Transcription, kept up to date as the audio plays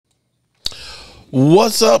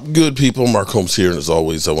What's up, good people? Mark Holmes here, and as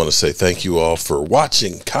always, I want to say thank you all for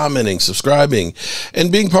watching, commenting, subscribing,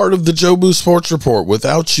 and being part of the Joe Boo Sports Report.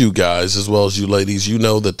 Without you guys, as well as you ladies, you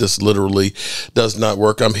know that this literally does not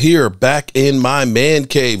work. I'm here, back in my man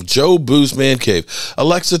cave, Joe Boo's man cave.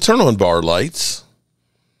 Alexa, turn on bar lights.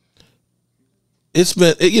 It's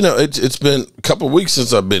been, it's been a couple of weeks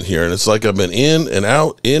since I've been here, and it's like I've been in and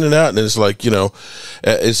out, and it's like,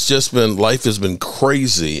 it's just been, life has been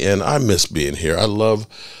crazy, and I miss being here. I love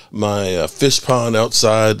my fish pond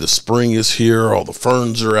outside. The spring is here. All the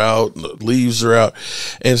ferns are out, and the leaves are out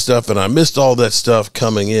and stuff, and I missed all that stuff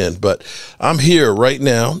coming in, but I'm here right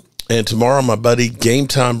now, and tomorrow my buddy Game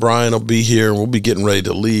Time Brian will be here, and we'll be getting ready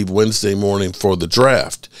to leave Wednesday morning for the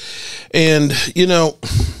draft. And,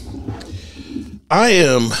 I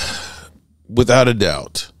am, without a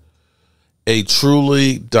doubt, a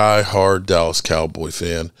truly diehard Dallas Cowboy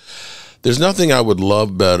fan. There's nothing I would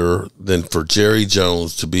love better than for Jerry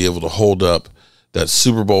Jones to be able to hold up that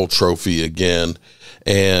Super Bowl trophy again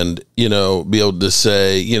and, be able to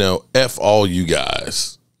say, F all you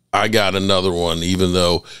guys. I got another one, even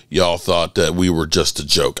though y'all thought that we were just a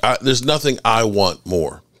joke. There's nothing I want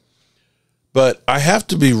more. But I have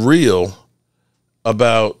to be real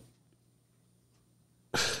about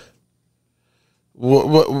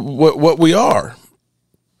what we are.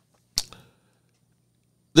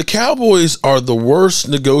 The Cowboys are the worst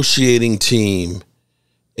negotiating team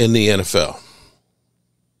in the NFL.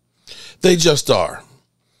 They just are.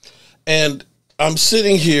 And I'm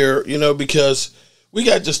sitting here, because we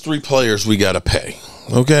got just 3 players we got to pay.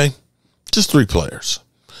 Okay? Just 3 players.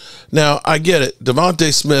 Now, I get it.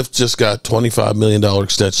 Devontae Smith just got $25 million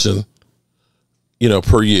extension,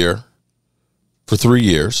 per year for 3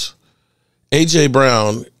 years. A.J.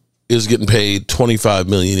 Brown is getting paid $25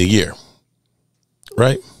 million a year,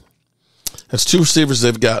 right? That's 2 receivers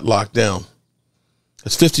they've got locked down.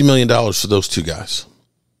 That's $50 million for those 2 guys.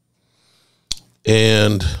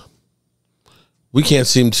 And we can't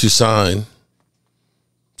seem to sign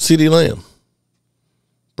CeeDee Lamb.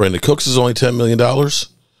 Brandon Cooks is only $10 million.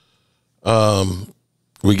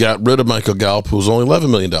 We got rid of Michael Gallup, who was only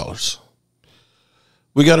 $11 million.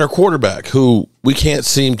 We got our quarterback, who we can't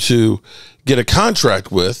seem to get a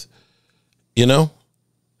contract with, and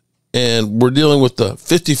we're dealing with the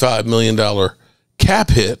 $55 million cap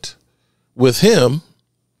hit with him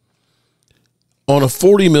on a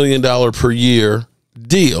 $40 million per year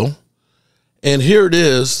deal. And here it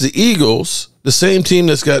is, the Eagles, the same team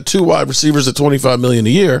that's got 2 wide receivers at $25 million a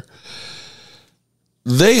year,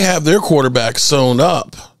 they have their quarterback sewn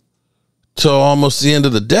up till almost the end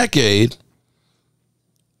of the decade.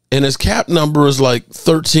 And his cap number is like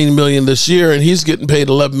 $13 million this year, and he's getting paid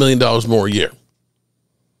 $11 million more a year.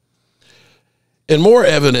 And more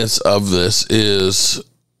evidence of this is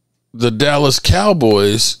the Dallas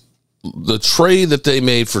Cowboys, the trade that they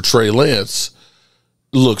made for Trey Lance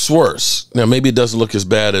looks worse. Now, maybe it doesn't look as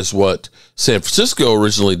bad as what San Francisco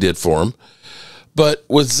originally did for him, but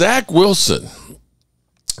with Zach Wilson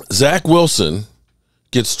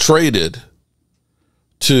gets traded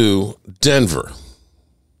to Denver.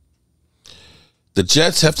 The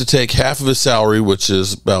Jets have to take half of his salary, which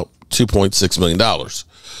is about $2.6 million.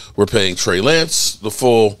 We're paying Trey Lance the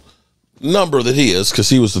full number that he is because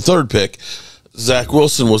he was the 3rd pick. Zach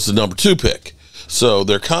Wilson was the number 2 pick. So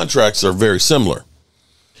their contracts are very similar.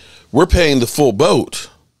 We're paying the full boat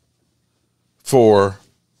for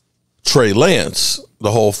Trey Lance,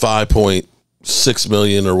 the whole $5.6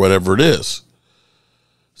 million or whatever it is.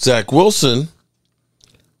 Zach Wilson,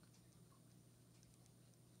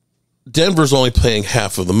 Denver's only paying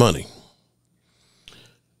half of the money.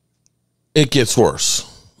 It gets worse.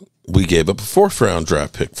 We gave up a 4th-round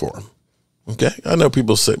draft pick for him. Okay? I know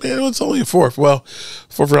people say, man, it's only a 4th. Well,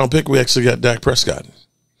 4th-round pick, we actually got Dak Prescott.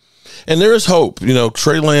 And there is hope.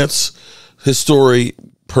 Trey Lance, his story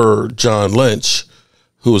per John Lynch,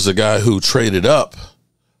 who was the guy who traded up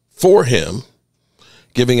for him,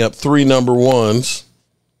 giving up 3 number 1s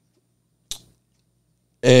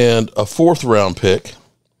and a 4th-round pick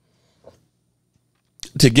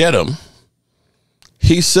to get him.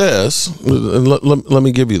 He says, and let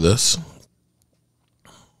me give you this.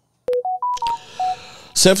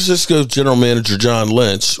 San Francisco general manager John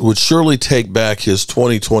Lynch would surely take back his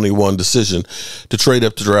 2021 decision to trade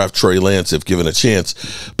up to draft Trey Lance if given a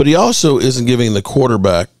chance. But he also isn't giving up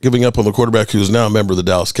on the quarterback who is now a member of the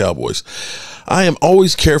Dallas Cowboys. I am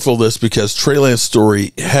always careful of this because Trey Lance's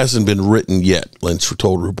story hasn't been written yet, Lynch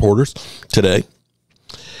told reporters today.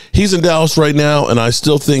 He's in Dallas right now, and I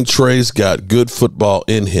still think Trey's got good football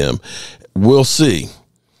in him. We'll see.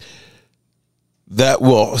 that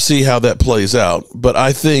we'll see how that plays out. But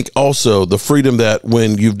I think also the freedom that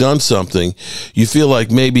when you've done something, you feel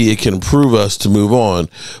like maybe it can improve us to move on.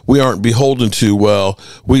 We aren't beholden to, well,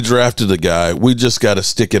 we drafted a guy, we just got to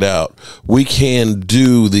stick it out. We can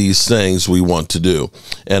do these things we want to do.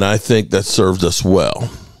 And I think that served us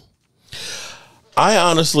well. I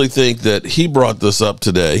honestly think that he brought this up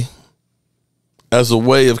today as a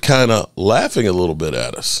way of kind of laughing a little bit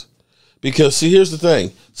at us. Because, see, here's the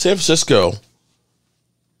thing. San Francisco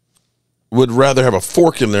would rather have a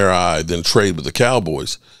fork in their eye than trade with the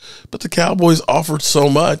Cowboys. But the Cowboys offered so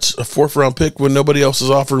much, a 4th-round pick, when nobody else is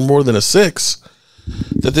offering more than a 6,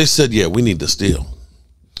 that they said, yeah, we need this deal.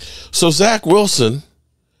 So Zach Wilson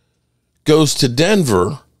goes to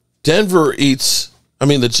Denver.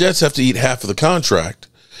 The Jets have to eat half of the contract.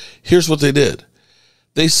 Here's what they did.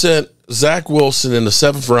 They sent Zach Wilson in the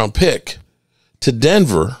 7th-round pick to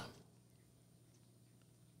Denver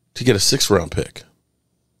to get a 6th-round pick.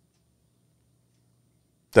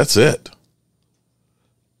 That's it.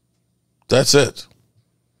 That's it.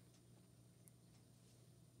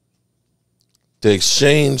 They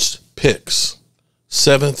exchanged picks,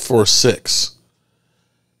 7th for 6,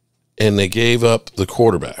 and they gave up the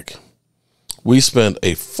quarterback. We spent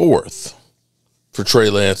a 4th for Trey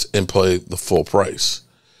Lance and play the full price.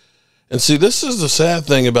 And see, this is the sad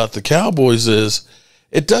thing about the Cowboys is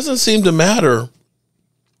it doesn't seem to matter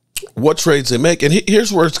what trades they make. And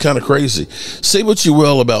here's where it's kind of crazy. Say what you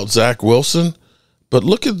will about Zach Wilson, but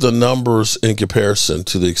look at the numbers in comparison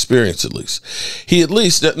to the experience at least.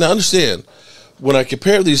 Now understand, when I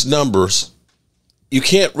compare these numbers,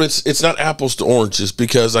 it's not apples to oranges,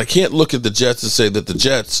 because I can't look at the Jets and say that the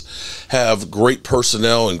Jets have great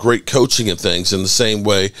personnel and great coaching and things in the same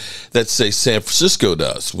way that, say, San Francisco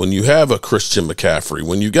does. When you have a Christian McCaffrey,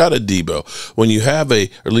 when you got a Debo, when you have or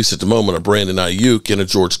at least at the moment, a Brandon Ayuk and a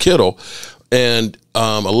George Kittle and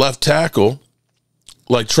a left tackle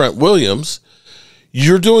like Trent Williams,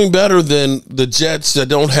 you're doing better than the Jets that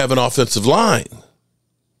don't have an offensive line.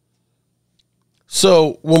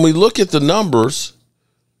 So when we look at the numbers,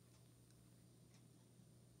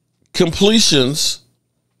 completions,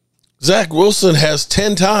 Zach Wilson has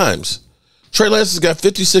 10 times. Trey Lance has got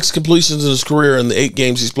 56 completions in his career in the 8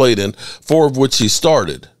 games he's played in, 4 of which he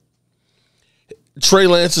started. Trey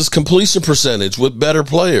Lance's completion percentage with better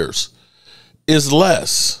players is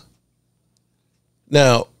less.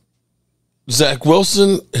 Now, Zach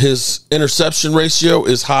Wilson, his interception ratio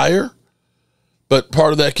is higher, but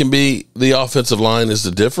part of that can be the offensive line is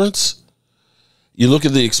the difference. You look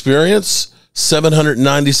at the experience,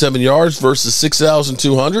 797 yards versus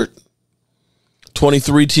 6,200,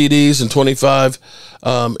 23 TDs and 25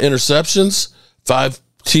 interceptions, 5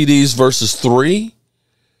 TDs versus 3.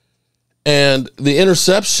 And the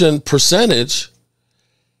interception percentage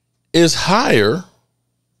is higher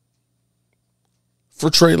for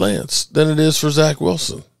Trey Lance than it is for Zach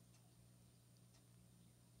Wilson.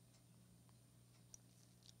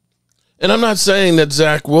 And I'm not saying that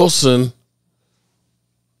Zach Wilson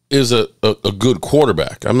is a good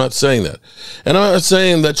quarterback. I'm not saying that. And I'm not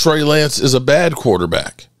saying that Trey Lance is a bad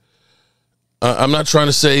quarterback. I'm not trying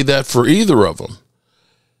to say that for either of them.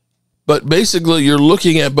 But basically, you're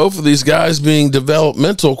looking at both of these guys being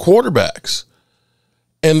developmental quarterbacks.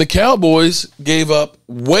 And the Cowboys gave up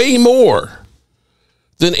way more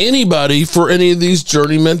than anybody for any of these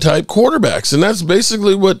journeyman type quarterbacks. And that's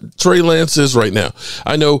basically what Trey Lance is right now.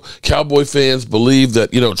 I know Cowboy fans believe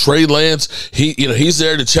that, Trey Lance, he's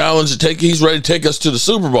there to challenge he's ready to take us to the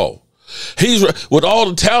Super Bowl. He's with all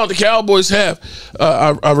the talent the Cowboys have.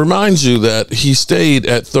 I remind you that he stayed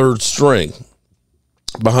at 3rd string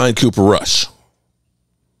behind Cooper Rush.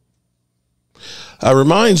 I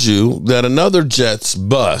remind you that another Jets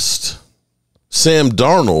bust, Sam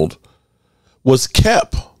Darnold, was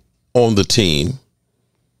kept on the team,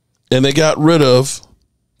 and they got rid of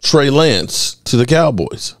Trey Lance to the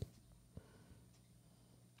Cowboys.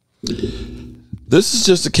 This is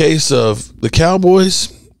just a case of the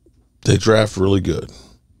Cowboys, they draft really good.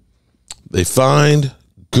 They find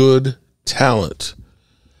good talent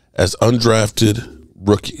as undrafted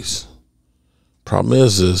rookies. Problem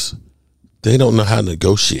is they don't know how to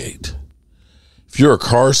negotiate. If you're a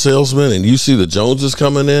car salesman and you see the Joneses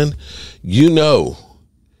coming in, you're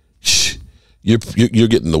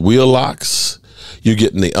getting the wheel locks, you're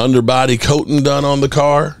getting the underbody coating done on the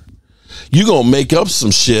car. You're going to make up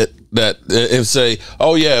some shit and say,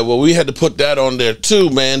 oh yeah, well, we had to put that on there too,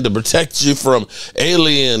 man, to protect you from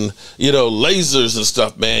alien, lasers and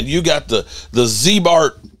stuff, man. You got the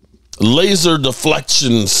Z-Bart laser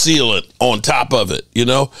deflection sealant on top of it,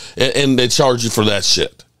 and they charge you for that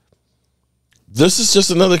shit. this is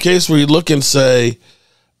just another case where you look and say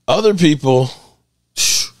other people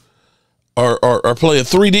are playing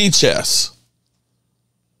 3D chess.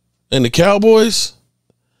 And the Cowboys,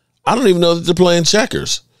 I don't even know that they're playing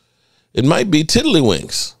checkers. It might be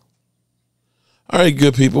tiddlywinks. All right,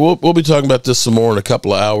 good people. We'll be talking about this some more in a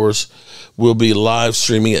couple of hours. We'll be live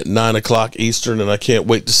streaming at 9 o'clock Eastern, and I can't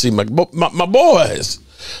wait to see my boys.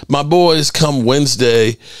 My boys come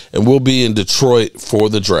Wednesday, and we'll be in Detroit for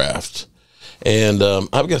the draft. And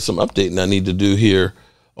I've got some updating I need to do here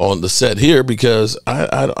on the set here because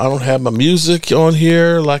I don't have my music on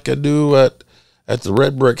here like I do at the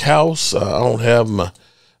Red Brick House. I don't have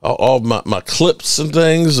all my clips and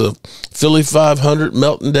things of Philly 500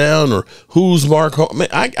 melting down or who's Mark Holmes. Man,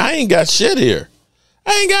 I ain't got shit here.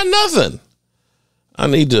 I ain't got nothing. I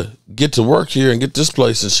need to get to work here and get this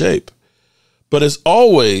place in shape. But as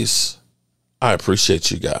always, I appreciate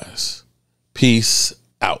you guys. Peace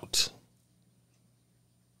out.